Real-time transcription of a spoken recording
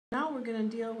we're going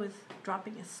to deal with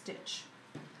dropping a stitch.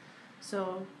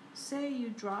 So say you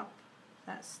drop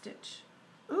that stitch.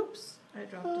 Oops, I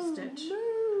dropped a stitch.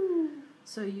 No.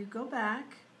 So you go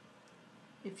back,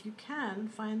 if you can,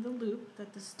 find the loop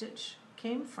that the stitch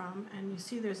came from, and you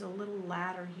see there's a little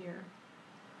ladder here.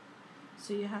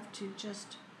 So you have to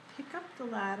just pick up the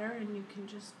ladder, and you can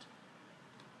just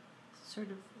sort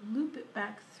of loop it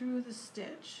back through the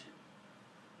stitch.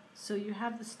 So you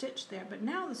have the stitch there, but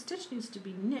now the stitch needs to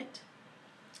be knit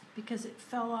because it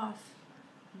fell off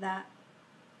that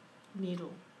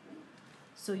needle.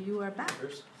 So you are back.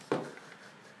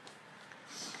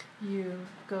 You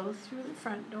go through the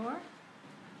front door,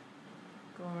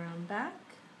 go around back,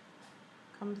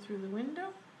 come through the window,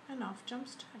 and off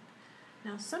jumps Jack.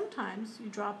 Now sometimes you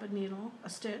drop a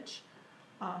stitch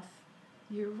off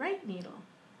your right needle.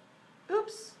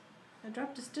 Oops, I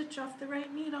dropped a stitch off the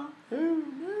right needle. Oh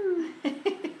no.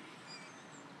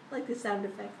 Like the sound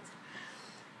effect.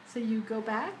 So you go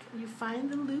back, you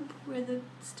find the loop where the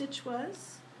stitch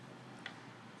was,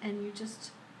 and you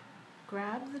just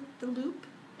grab the loop,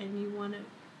 and you want to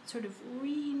sort of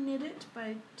re-knit it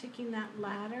by taking that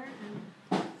ladder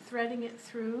and threading it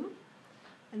through,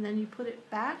 and then you put it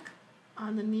back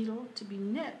on the needle to be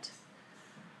knit,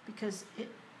 because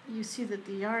you see that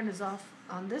the yarn is off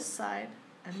on this side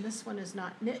and this one is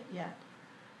not knit yet.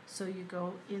 So you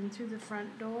go in through the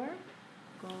front door,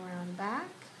 go around back,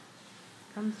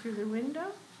 come through the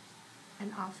window,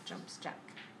 and off jumps Jack.